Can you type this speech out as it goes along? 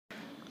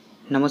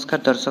नमस्कार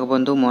दर्शक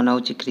बंधु मो ना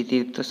हूँ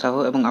कृतिदीप्त साहू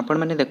और आपण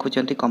मैंने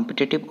देखुं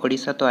कॉम्पिटिटिव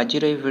ओडिशा। तो आज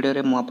वीडियो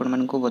रे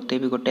मुझे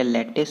बतेबी गोटे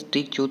लेटेस्ट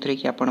ट्रिक जो थे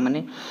कि आपण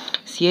मैंने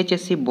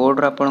सीएचएससी बोर्ड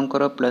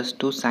आपणकर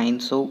 +2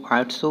 साइंस हो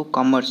आर्ट्स हो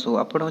कॉमर्स हो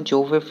आप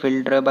जो भी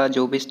फील्ड रे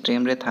जो भी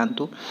स्ट्रीम रे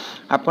थांतु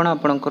आपण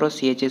आपणकर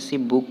सीएचएससी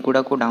बुक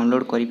गुड़ा को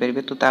डाउनलोड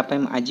करेंगे। तो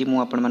आज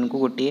मुझे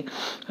गोटे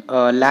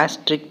लास्ट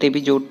ट्रिक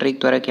देवी जो ट्रिक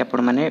द्वारा कि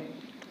आपण मैंने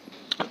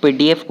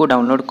पीडीएफ को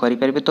डाउनलोड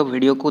करेंगे। तो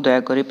वीडियो को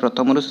दयाकोरी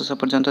प्रथम शेष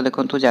पर्यंत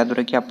देखो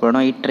जहाँद्वारा कि आप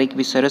ट्रिक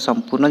विषय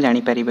संपूर्ण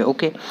जानीपारे।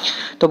 ओके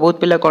तो बहुत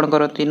पिला कौन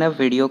करती ना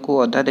वीडियो को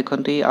अधा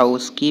देखते आउ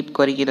स्कीप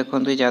करके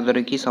देखते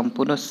जहाँद्वारा कि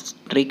संपूर्ण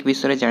ट्रिक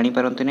विषय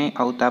जानीपारती ना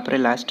आउे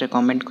लास्ट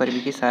कमेंट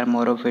करेंगे कि सार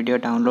मोर वीडियो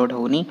डाउनलोड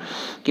होनी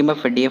कि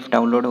पीडीएफ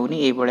डाउनलोड होनी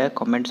ये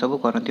कमेंट सब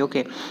करती।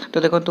 ओके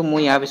तो देखो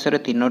मुझे या विषय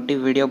 3टी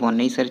वीडियो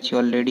बनई सारी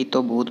अलरेडी।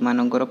 तो बहुत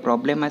मानकर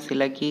प्रोब्लेम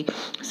आसला कि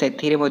से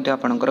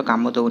आपंकर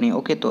काम दौनी।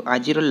 ओके तो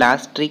आज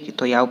लास्ट ट्रिक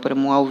तो या ऊपर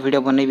मु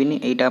वीडियो बनईबिनी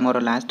एटा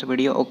मोर लास्ट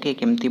वीडियो। ओके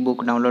केमती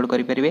बुक डाउनलोड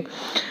करेंगे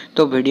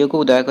तो वीडियो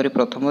को दयाकोरी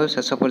प्रथम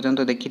शेष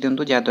पर्यंत देखी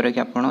दिंतु जहाँद्वारा कि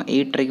आप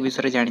ट्रिक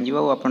विषय जानीजे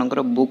और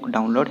आपंकर बुक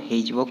डाउनलोड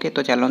हो। ओके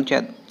तो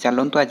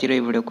चलतु आज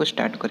वीडियो को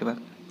स्टार्ट करवा।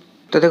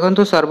 तो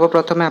देखो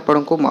सर्वप्रथम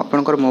आपको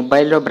आपंकर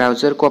मोबाइल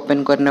ब्राउजर को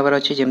ओपन करने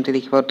अच्छी जमी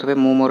देखिए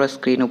मु मोर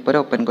स्क्रीन उपर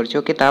ओपन कर।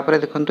 ओके तापर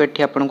देखो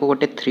ये आपको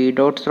गोटे 3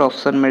 डॉट्स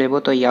ऑप्शन मिले।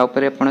 तो या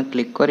ऊपर आप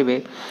क्लिक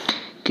करेंगे।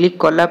 क्लिक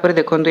कलापर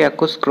देखो या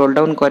स्क्रॉल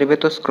डाउन करेंगे।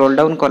 तो स्क्रॉल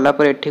डाउन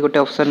कलापर ये गोटे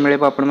ऑप्शन मिले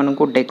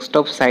आपको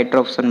डेस्कटॉप साइट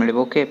ऑप्शन मिले।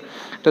 ओके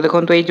तो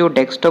देखो ये जो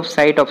डेस्कटॉप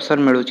साइट ऑप्शन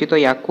मिलूँ तो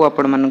या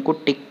आपको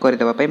टिक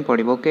करदेवाई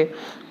पड़ो। ओके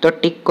तो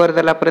टिक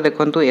करदेला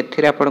देखो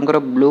एथिरे आपंकर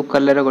ब्लू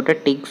कलर गोटे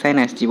टिक साइन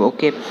आसो।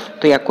 ओके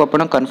तो या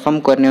कन्फर्म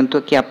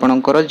करनी कि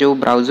आपंकर जो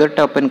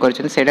ब्राउजरटा ओपन कर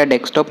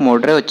डेस्कटॉप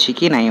मोड रे अच्छी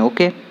कि ना।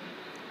 ओके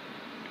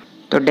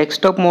तो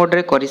डेस्कटॉप मोड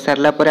रे कर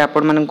सारा पर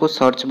आपण मानकु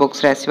सर्च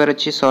बॉक्स रे आसबार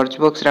अच्छी। सर्च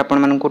बॉक्स रे आपण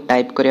मानकु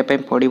टाइप करिया पे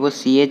पड़िबो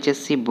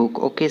सीएचएससी बुक।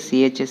 ओके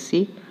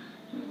सीएचएससी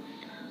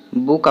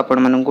बुक आपण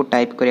मानकु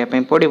टाइप करिया पे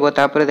पड़िबो।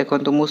 तापर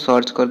देखंतु मु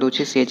सर्च कर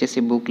दोछि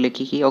सीएचएससी बुक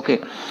लिखिकी। ओके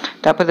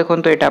तापर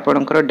देखंतु एटा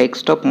आपणकर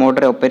डेस्कटॉप मोड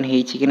रे ओपन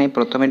हेछि कि नै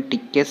प्रथमे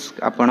टिके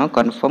आपण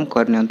कन्फर्म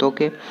करनियंतु।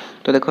 ओके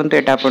तो देखंतु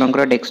एटा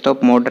आपणकर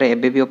डेस्कटॉप मोड रे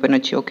एबे भी ओपन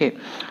अछि। ओके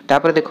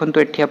तापर देखंतु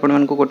एठी आपण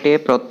मानकु गोटे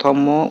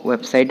प्रथम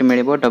वेबसाइट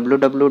मिलिबो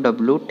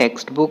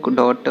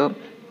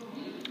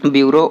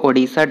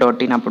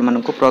www.textbook.bureauodisha.in। आपण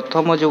मानकु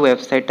प्रथम जो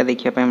वेबसाइट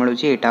देखिया पे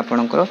मिलुछि एटा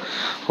आपणकर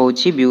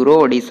होछि ब्यूरो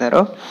ओडिशा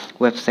रो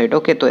वेबसाइट।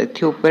 ओके तो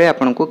एथि ऊपर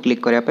आपनको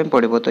क्लिक करिया पे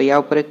पड़िबो। तो या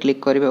ऊपर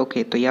क्लिक करिवे।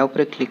 ओके तो या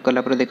ऊपर क्लिक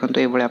कला पर देखंतु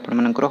ए बळे आपण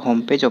मानकर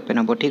होम पेज ओपन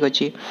हबो। ठीक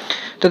अछि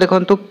तो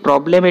देखंतु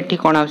प्रॉब्लम एठी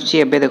कोन आछि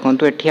एबे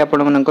देखंतु एठी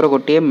आपण मानकर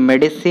गोटे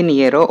मेडिसिन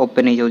ईयर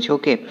ओपन हे जाउछि।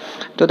 ओके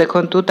तो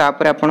देखंतु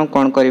तापर आपण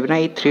कोन करिवे ना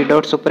ई 3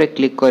 डॉट्स ऊपर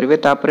क्लिक करिवे।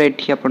 तापर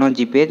एठी आपण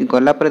जिबे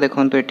गला पर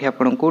देखंतु एठी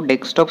आपनको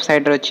डेस्कटॉप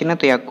साइड रे अछि ना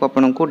तो याको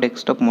आपनको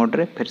डेस्कटॉप मोड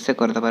रे फिर से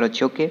कर दबार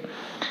अछि। ओके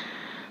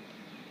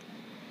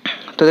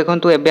तो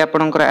देखंतु एबे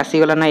आपणकर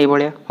आसीगला ना ये।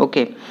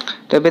 ओके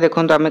तो एबे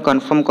देखंतु आमे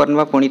कन्फर्म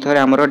करनवा पुणी थरे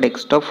हमरो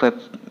डेस्कटॉप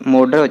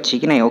मोड रे अछि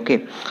कि नै। ओके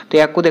तो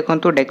याकू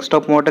देखंतु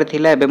डेस्कटॉप मोड रे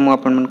थिला एबे मु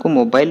आपनकु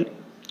मोबाइल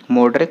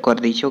मोड रे कर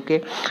दैछि।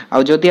 ओके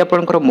आ जदि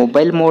आपनकर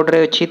मोबाइल मोड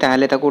रे अछि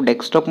ताहाले ताकू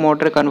डेस्कटॉप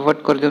मोड रे कन्वर्ट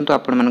कर दियंतु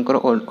आपण मानकर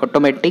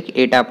ऑटोमेटिक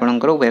एटा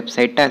आपनकर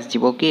वेबसाइट ता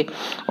आसीबो कि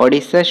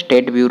ओडिशा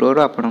स्टेट ब्यूरो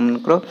रो आपण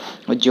मानकर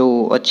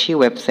जो अछि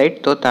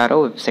वेबसाइट तो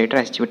तारो वेबसाइट रे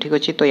आसीबो। ठीक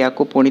अछि तो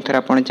याकू पुणी थरा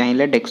आपण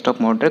चाहिले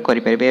डेस्कटॉप मोड रे करि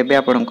परबे। एबे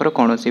आपनकर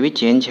कोनोसी भी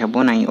चेंज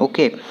हेबो नाही।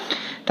 ओके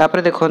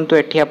तापर देखंतु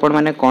एठी आपण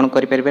माने कोन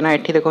करि परबे ना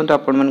एठी देखंतु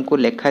आपण मानकु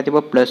लेखा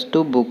दिबो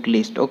 +2 बुक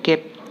लिस्ट। ओके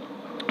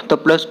तो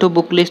 +2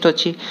 बुक लिस्ट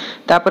अच्छी।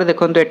 तापर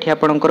देखंतु एठी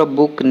आपणकर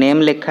बुक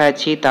नेम लेखा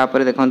अछि।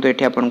 तापर देखंतु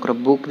एठी आपणकर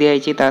बुक दिया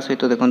आइछि ता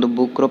सहित देखंतु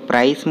बुक रो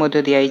प्राइस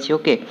मध्ये दिया आइछि।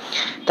 ओके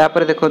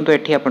तापर देखंतु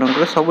एठी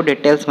आपणकर सब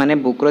डिटेल्स माने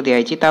बुक रो दिया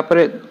आइछि।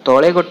 तापर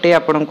तळे गोटे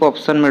आपणको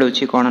ऑप्शन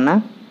मिलुछि कोन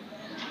ना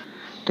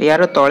तो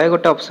यार तळे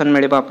गोटे ऑप्शन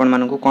मिलबो आपण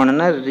मानकु कोन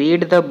ना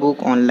रीड द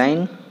बुक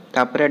ऑनलाइन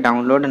तापर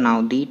डाउनलोड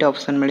नाउ दीटा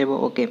ऑप्शन मिलबो।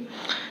 ओके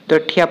तो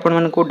एठी आपण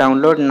मानकु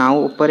डाउनलोड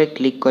नाउ ऊपर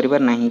क्लिक करबा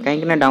नाही काहे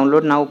कि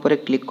डाउनलोड नाउ ऊपर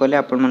क्लिक करले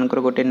आपण मानकर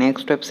गोटे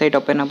नेक्स्ट वेबसाइट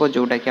ओपन हबो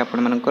जोटा कि आपण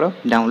मानकर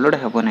डाउनलोड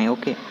हबो नाही।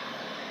 ओके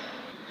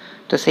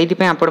तो सेहिति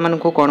पे आपण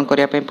मानकु कोन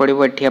करिया पे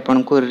पड़िबो एठी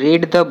आपनको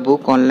रीड द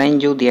बुक ऑनलाइन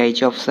जो दिया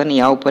आइछि ऑप्शन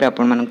या ऊपर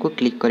आपण मानकु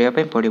क्लिक करिया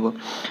पे पड़िबो।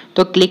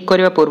 तो क्लिक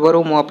करबा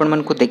पूर्व मु आपण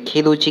मानकु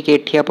देखि दोछि कि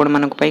एठी आपण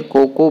मानकु पई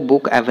को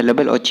बुक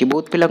अवेलेबल अछि।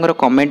 बहुत पिलांगर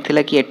कमेंट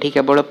थिला कि एठी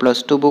केवल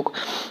 +2 बुक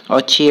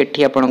अछि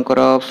एठी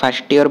आपणकर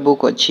फर्स्ट ईयर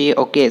बुक अछि।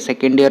 ओके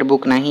सेकंड ईयर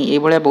बुक नाही ए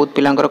भले बहुत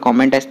पिलांगर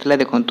कमेंट आस्थिला।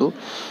 देखंतु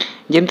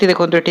जेमती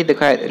देखंतु एठी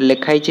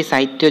लेखाइछि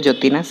साहित्य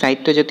ज्योति ना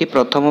साहित्य ज्योति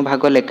प्रथम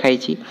भाग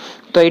लेखाइछि।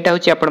 तो एटा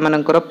होछि आपण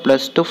मानकर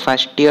 +2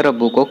 फर्स्ट ईयर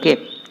बुक। ओके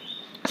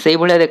सेही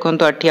भले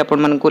देखंतु एठी आपण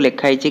मानकु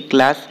लेखाइछि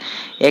क्लास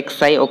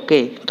एक्सआई।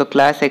 ओके तो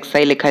क्लास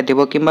एक्सआई लेखा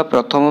देबो किबा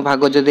प्रथम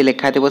भाग जदि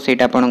लेखा देबो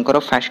सेटा आपणकर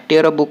फर्स्ट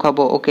ईयर बुक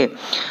हबो। ओके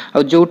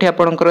आ जोठी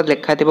आपणकर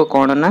लेखा देबो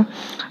कोन ना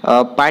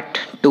पार्ट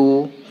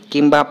 2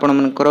 किंबा आपण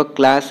मानकर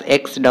क्लास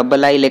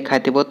XII लेखा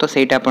थिबो तो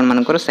सेटा आपण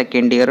मानकर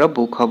सेकंड ईयर रो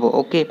बुक हबो।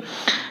 ओके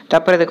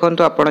तापर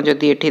देखंतु आपण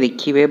जदि एठी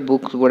देखिबे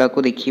बुक गुडा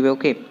को देखिबे।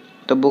 ओके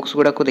तो बुक्स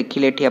गुड़ा को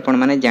देखिले एठी आपण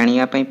माने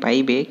जानिया पई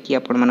पाइबे कि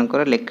आपण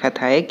मानकर लेखा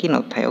थाए कि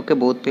न थाए। ओके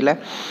बहुत पिला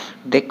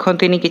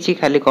देखंतिनी किछि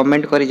खाली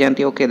कमेंट करि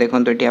जानती। ओके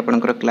देखंतु एठी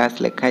आपनकर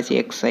क्लास लेखा अछि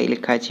एक्सरसाइज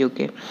लेखा अछि।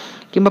 ओके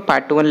किबा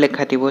पार्ट 1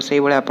 लेखा थिबो सेही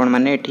बळे आपण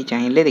माने एठी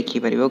चाहिले देखि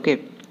परिबे। ओके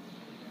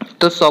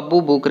तो सबू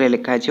बुक रे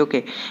लेखा अछि।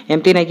 ओके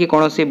एमती नै कि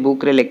कोनोसी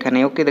बुक रे लेखा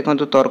नै। ओके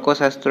देखंतु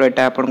तर्कशास्त्र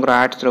एटा आपनकर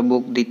आर्ट्स रो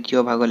बुक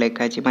द्वितीय भाग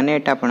लेखा अछि माने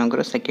एटा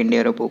आपनकर सेकंड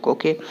ईयर रो बुक।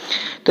 ओके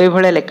तो ए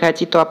भळे लेखा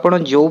अछि। तो आपण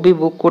जो भी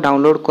बुक को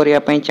डाउनलोड करिया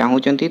पई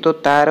चाहूचंती तो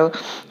तार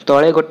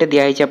तळे गोटे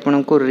दिया हिची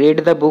आपनको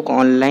read the book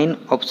online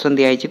option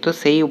दिया हिची। तो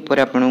सेही ऊपर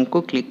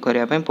आपनको क्लिक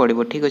करिया पई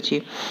पड़िबो। ठीक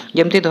अछि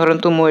जेमती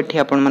धरंतु मो एठी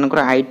आपण मानकर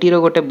आईटी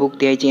रो गोटे बुक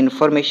दिया हिची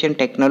इन्फॉर्मेशन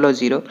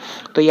टेक्नोलॉजी रो।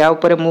 तो या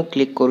ऊपर मु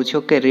क्लिक करूची।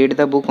 Okay read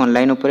the book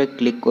online ऊपर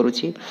क्लिक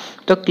करूची।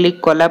 तो क्लिक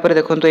कला पर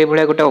देखंतु ए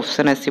भळे गोटे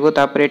ऑप्शन आसीबो।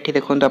 तापर एठी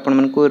देखंतु आपण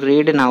मानको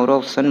रीड नाउ रो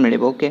ऑप्शन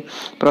मिलिबो। ओके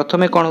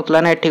प्रथमे कोन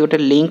होतला ना एठी गोटे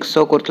लिंक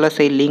शो करतला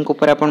सेही लिंक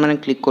ऊपर आपण माने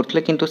क्लिक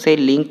करतले किंतु सेही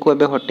लिंक को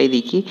एबे हटै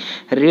दिकी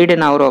रीड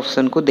नाउ रो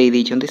ऑप्शन को दे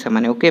दैछंती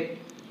समाने। ओके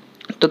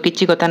तो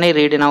किछि कथा नै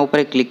रीड नाउ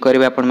ऊपर क्लिक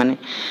करबे आपण माने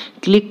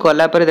क्लिक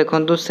कला पर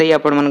देखंतु सेही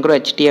आपण मानकर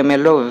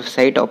एचटीएमएल रो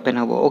वेबसाइट ओपन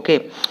हबो। ओके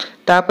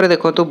तापर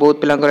देखंतु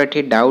बहुत पिलांकर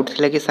एठी डाउट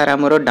थिला कि सर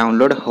हमरो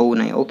डाउनलोड हो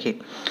नै। ओके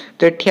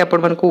तो एठी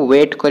आपण मानकु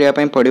वेट करिया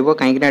पई पड़िबो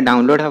काहे कि ना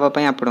डाउनलोड हवा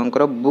पई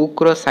आपणकर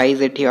बुक रो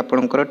साइज एठी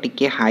आपणकर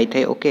टिके हाई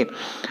थाए। ओके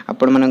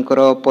आपण मानकर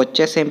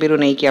 50 एमबी रो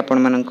नै कि आपण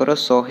मानकर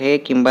 100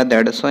 किंबा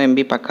 150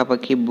 एमबी पाखा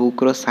पाखी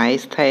बुक रो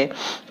साइज थाए।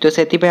 तो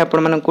सेति पे आपण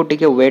मानकु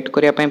टिके वेट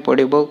करिया पई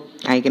पड़िबो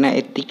काहे कि ना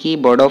एति की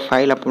बडो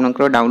फाइल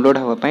आपणकर डाउनलोड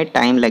हवा पई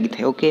टाइम लागि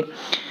थाए। ओके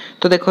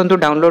तो देखंतु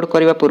डाउनलोड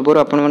करबा पूर्व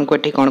आपण मानकु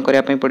एठी कोन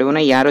करिया पई पड़िबो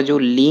ना यार जो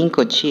लिंक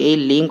अछि ए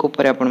लिंक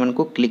ऊपर आपण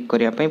मानकु क्लिक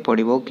करिया पई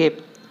पड़िबो। ओके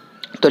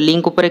तो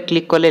लिंक ऊपर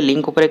क्लिक कले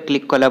लिंक ऊपर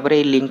क्लिक कला पर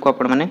ए लिंक को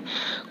आपण माने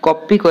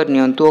कॉपी कर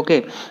नियंतु। ओके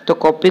तो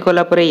कॉपी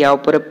कला पर या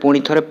ऊपर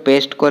पुनी थरे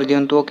पेस्ट कर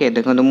दियंतु। ओके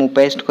देखंतु मु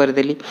पेस्ट कर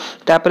देली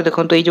तापर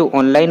देखंतु ए जो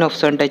ऑनलाइन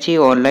ऑप्शन टा अछि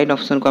ऑनलाइन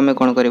ऑप्शन को हमें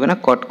कोन करबे ना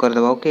कट कर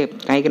देबा। ओके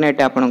काहे कि ना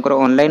एटा आपनकर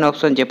ऑनलाइन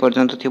ऑप्शन जे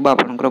पर्यंत थिबो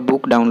आपनकर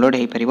बुक डाउनलोड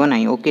हे परिबो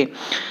नाही। ओके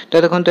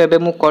तो देखंतु एबे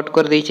मु कट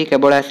कर देछि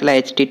केवल आसला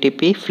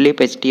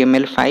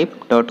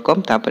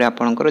http://fliphtml5.com तापर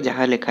आपनकर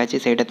जहा लेखा अछि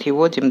सेटा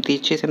थिबो जेमति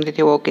अछि सेमति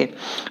थिबो। ओके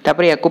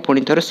तापर याको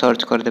पुनी थरे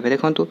सर्च कर देबे।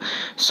 देखंतु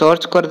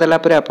सर्च कर देला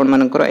पर आपण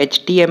मानकर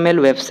एचटीएमएल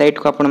वेबसाइट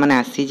को आपण माने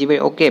आसी जिवे।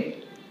 ओके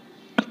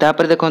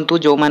तापर देखंतु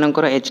जो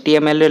मानकर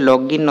एचटीएमएल रे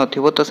लॉगिन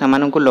नथिबो तो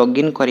सामानकु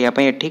लॉगिन करिया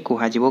पई एठी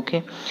कुहा जिवो।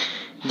 ओके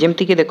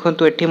जेमति कि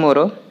देखंतु एठी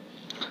मोर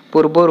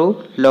पूर्वरु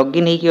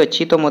लॉगिन हेकी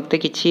अछि तो मते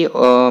किछि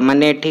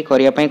माने एठी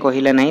करिया पई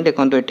कहिला नाही।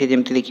 देखंतु एठी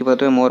जेमति देखि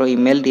पतो मोर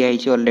ईमेल दिया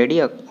हिची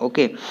ऑलरेडी।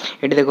 ओके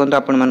एठी देखंतु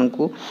आपण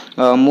मानकु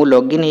मु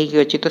लॉगिन हेकी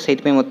अछि तो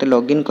सेति पे मते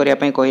लॉगिन करिया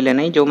पई कहिला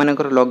नाही। जो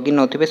मानकर लॉगिन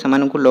नथिबे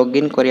सामानकु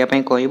लॉगिन करिया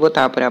पई कहिबो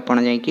तापर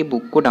आपण जाई कि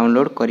बुक को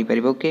डाउनलोड करि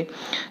परिबो। ओके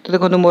तो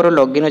देखंतु मोर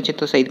लॉगिन अछि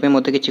तो सेति पे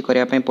मते किछि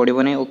करिया पई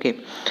पड़िबो नाही। ओके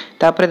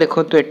तापर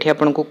देखंतु एठी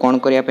आपनको कोन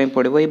करिया पई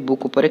पड़िबो ए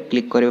बुक ऊपर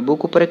क्लिक करबे।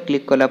 बुक ऊपर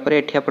क्लिक कला पर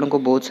एठी आपनको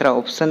बहुत सारा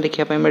ऑप्शन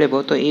देखिया पई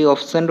मिलिबो। तो ए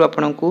ऑप्शन रो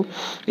आपनको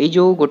ए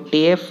जो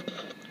गोटे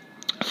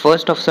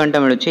फर्स्ट ऑप्शन टा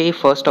मिलु छै ए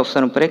फर्स्ट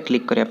ऑप्शन ऊपर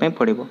क्लिक करिया पई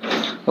पड़िबो।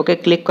 ओके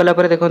क्लिक कला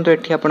पर देखंतु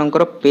एठी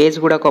आपनकर पेज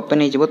गुडा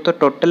ओपन हे जिवो। तो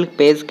टोटल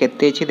पेज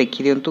केते अछि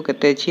देखि दियंतु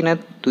केते अछि ना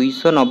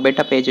 290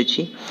 टा पेज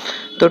अछि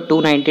तो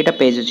 290 टा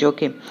पेज अछि।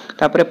 ओके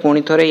तापर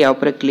पुनी थरे या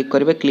ऊपर क्लिक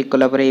करबे क्लिक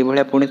कला पर ए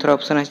भलिया पुनी थरे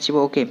ऑप्शन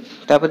आछिबो। ओके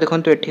तापर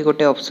देखंतु एठी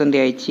गोटे ऑप्शन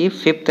दिया हिची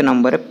 5th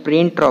नंबर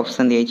प्रिंट रो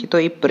ऑप्शन दिया हिची तो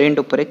ए प्रिंट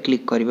ऊपर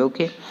क्लिक करबे।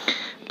 ओके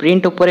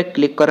प्रिंट ऊपर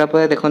क्लिक करा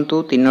पर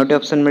देखंतु तीनोटी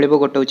ऑप्शन मिलिबो।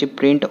 गोटे होची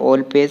प्रिंट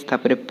ऑल पेज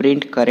तापर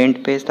प्रिंट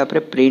करेंट पेज तापर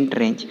प्रिंट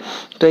रेंज।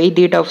 तो ए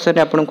दीटा ऑप्शन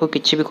आपन को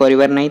किछि भी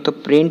करिवार नाही तो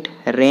प्रिंट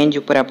रेंज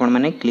ऊपर आपन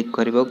माने क्लिक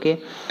करबे। ओके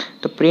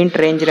तो प्रिंट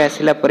रेंज रे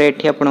आसिला पर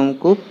एठी आपन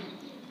को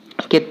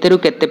केते रु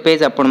केते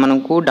पेज आपण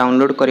मानकु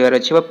डाउनलोड करिवार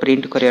अछि बा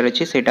प्रिंट करिवार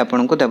अछि सेटा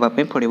आपण को दबा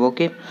पे पड़िबो।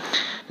 ओके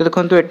तो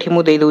देखंतु एठी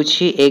मु देई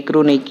दोछि 1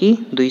 रु नै कि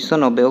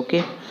 290।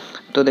 ओके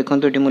तो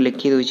देखंतु एठी मु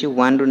लिखि दोछि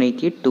 1 रु नै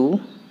कि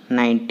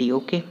 290।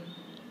 ओके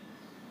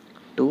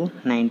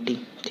 290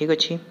 ठीक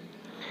अछि।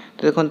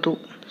 तो देखंतु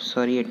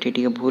सॉरी एठी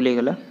टिके भूल हे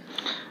गला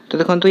तो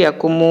देखंतु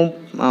याकु मु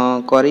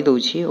करि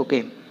दोछि।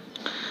 ओके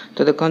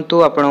तो देखंतु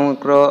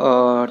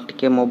आपनकर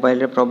टिके मोबाइल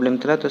रे प्रॉब्लम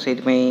थला तो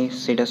सेति पई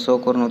सेटा शो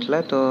कर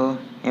नथला तो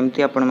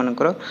एमती आपण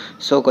मानकर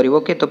शो करिवो।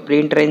 ओके तो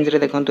प्रिंट रेंज रे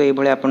देखंतु ए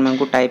भले आपण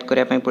मानकु टाइप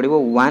करिया पई पड़िबो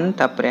 1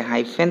 तापर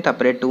हाइफेन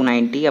तापर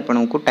 290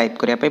 आपनकु टाइप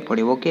करिया पई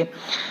पड़िबो। ओके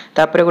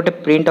तापर गोटे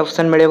प्रिंट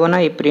ऑप्शन मिलेबो ना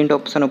ए प्रिंट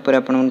ऑप्शन ऊपर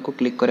आपनकु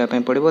क्लिक करिया पई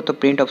पड़िबो। तो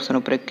प्रिंट ऑप्शन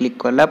ऊपर क्लिक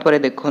करला परे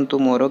देखंतु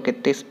मोर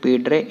केते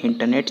स्पीड रे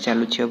इंटरनेट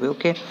चालू छै।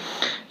 ओके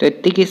तो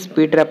एति की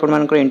स्पीड रे आपण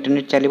मानकर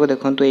इंटरनेट चालिबो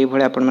देखंतु ए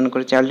भले आपण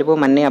मानकर चालिबो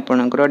माने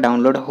आपनकर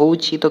डाउनलोड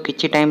होउछि तो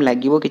किछि टाइम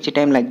लागिवो। किछि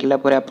टाइम लागिला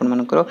परे आपण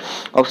मानकर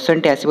ऑप्शन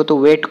टे आसीबो तो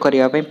वेट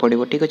करिया पई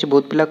पड़िबो। ठीक अछि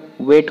बहुत पिला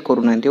वेट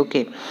करू नांती।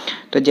 ओके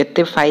तो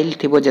जत्ते फाइल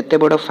थिबो जत्ते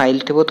बडो फाइल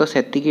थिबो तो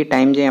सेति की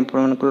टाइम जे आपण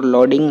मानकर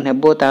लोडिंग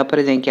हेबो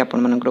तापर जे कि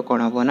आपण मानकर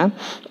कोन हबो ना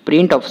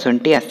प्रिंट ऑप्शन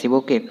टे आसीबो।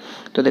 ओके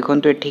तो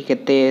देखंतु एठी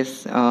केते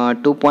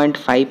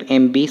 2.5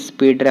 MB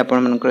स्पीड रे आपण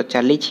मानकर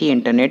चाली छी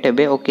इंटरनेट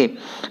एबे। ओके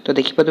तो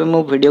देखि पतो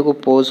मो वीडियो को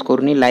पॉज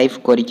करनी लाइव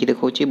करी कि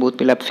देखौची बहुत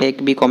पिला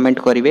फेक भी कमेंट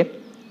करिवे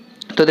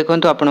तो देखो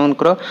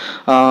आपणकर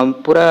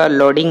पूरा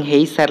लोडिंग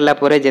हो सारा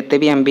पर जिते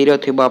भी एमबी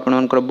थी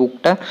आपणकर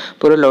बुकटा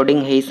पूरा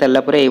लोडिंग हो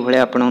सारा पर ये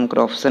आपणकर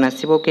ऑप्शन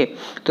आसो ओके।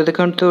 तो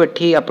देखो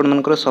ये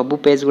आपणकर सब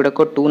पेज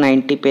गुड़ाक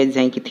 290 पेज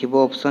जाकि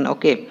ऑप्शन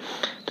ओके।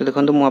 तो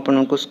देखो मुझे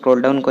आपको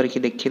स्क्रॉल डाउन करके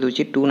देखी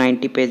दूसरी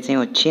 290 पेज जाए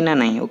अच्छी ना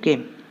नहीं ओके,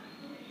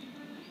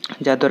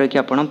 जहाँद्वारा कि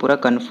आप पूरा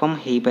कन्फर्म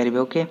हो पारे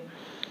ओके।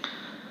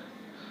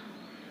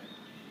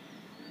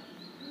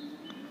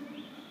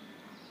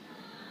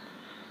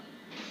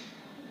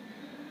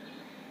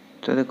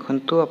 तो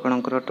देखो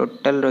आपणकर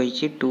टोटाल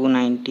रही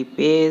 290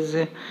 पेज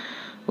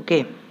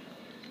ओके।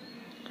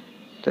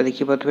 तो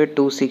देखिए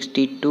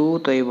 262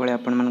 तो ये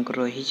आपर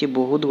रही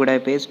बहुत गुड़ाए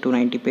पेज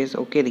 290 पेज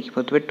ओके।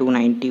 देखिए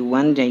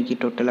 291 जाकि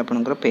टोटाल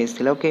आपणकर पेज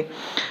थी ओके।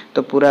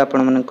 तो पूरा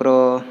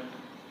आपर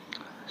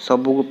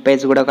सबू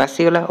पेज गुड़ाक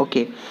आसीगला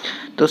ओके।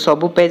 तो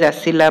सबू पेज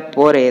आसला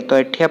तो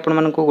ये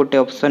आपण को गोटे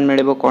ऑप्शन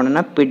मिले कौन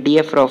ना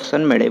पीडीएफ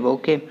ऑप्शन मिले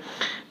ओके।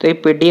 तो ये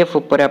पीडीएफ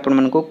ऊपर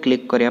आपण को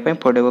क्लिक करने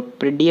पड़ो।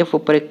 पीडीएफ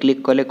ऊपर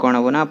क्लिक कले कौन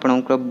हम ना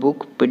आपणकर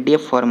बुक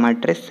पीडीएफ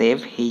फॉर्मेट रे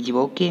सेव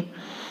हो ओके।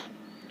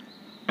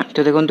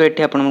 तो देखो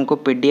ये आपको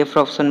पीडीएफ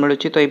ऑप्शन मिलूँ।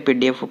 तो ये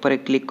पीडीएफ ऊपर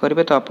क्लिक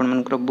करेंगे तो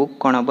आपणकर बुक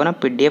कौन हम ना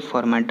पीडीएफ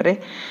फॉर्मेट रे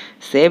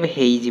सेव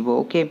हो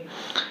ओके।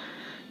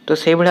 तो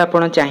से भाई आप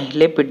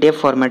चाहिए पीडीएफ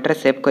फॉर्मेट रे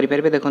सेव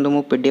करेंगे। देखो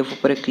मुझे पीडीएफ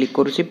ऊपर क्लिक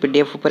करुँची।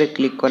 पीडीएफ ऊपर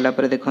क्लिक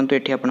कलापर देखो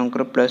ये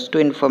आपंकर +2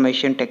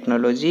 इनफॉरमेशन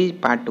टेक्नोलॉजी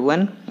पार्ट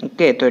 1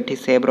 ओके। तो ये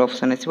सेव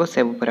ऑप्शन आसो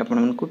सेव ऊपर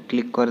आपको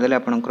क्लिक करदे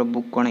आपंकर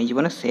बुक कौन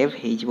हो सेव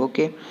हो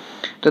ओके।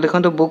 तो देखो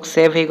बुक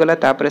सेव हो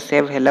गला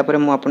सेव है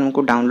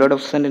मुझे डाउनलोड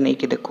ऑप्शन नहीं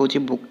कि देखो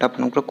बुकटा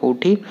आपंकर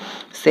कौटी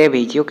सेव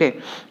हो ओके।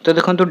 तो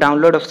देखो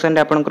डाउनलोड ऑप्शन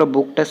रे आपंकर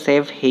बुकटा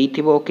सेव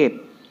हो ओके।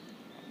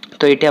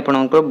 तो ये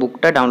आपंकर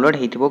बुकटा डाउनलोड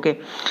हो ओके।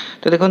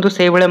 तो देखो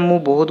से भाई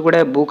मुझे बहुत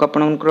गुड़ा बुक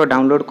आपंकर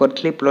डाउनलोड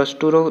करी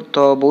 +2 रो।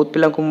 तो बहुत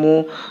पिला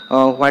मुझे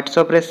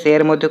व्हाट्सएप रे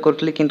शेयर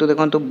करी किंतु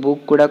देखो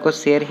बुक गुड़ाक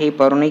शेयर हो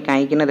पारनी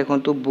कहीं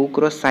देखो बुक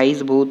रो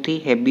साइज बहुत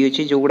ही हेवी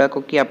अच्छी जो गुड़ाक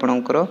कि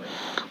आपंकर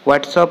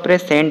व्हाट्सएप रे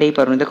सेंड हो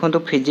पारनी। देखो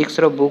फिजिक्स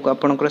रो बुक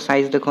आपंकर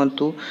साइज देखो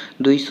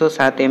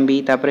 207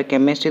 MB, तापर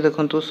केमिस्ट्री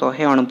देखो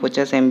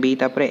 149 MB,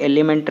 तापर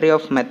एलिमेंट्री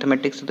ऑफ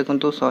मैथमेटिक्स देखो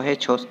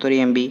 176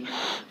 MB।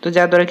 तो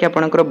जहाँद्वारा कि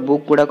आपंकर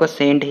बुक गुड़ाक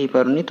सेंड हो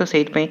पारनी। तो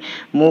से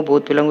मु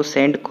बहुत पिला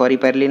सेंड करि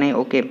पारली नहीं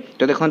ओके।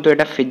 तो देखो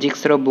यहाँ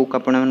फिजिक्स रो बुक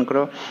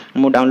आपंकर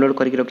मु डाउनलोड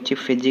करके रखी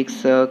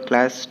फिजिक्स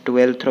क्लास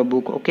 12 रो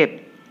बुक ओके।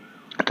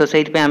 तो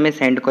से आम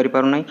सेंड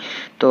करूँ।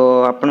 तो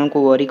आपन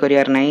को वरी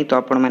करार नहीं। तो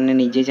आपण मैंने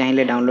निजे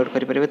चाहिए डाउनलोड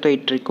करेंगे। तो ये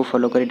ट्रिक को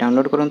फॉलो कर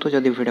डाउनलोड करूँ।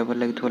 जदि वीडियो भल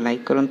लगे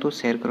लाइक करूँ,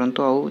 शेयर करूँ,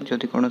 आउ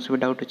जदि कौन भी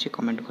डाउट अच्छी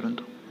कमेंट करूँ।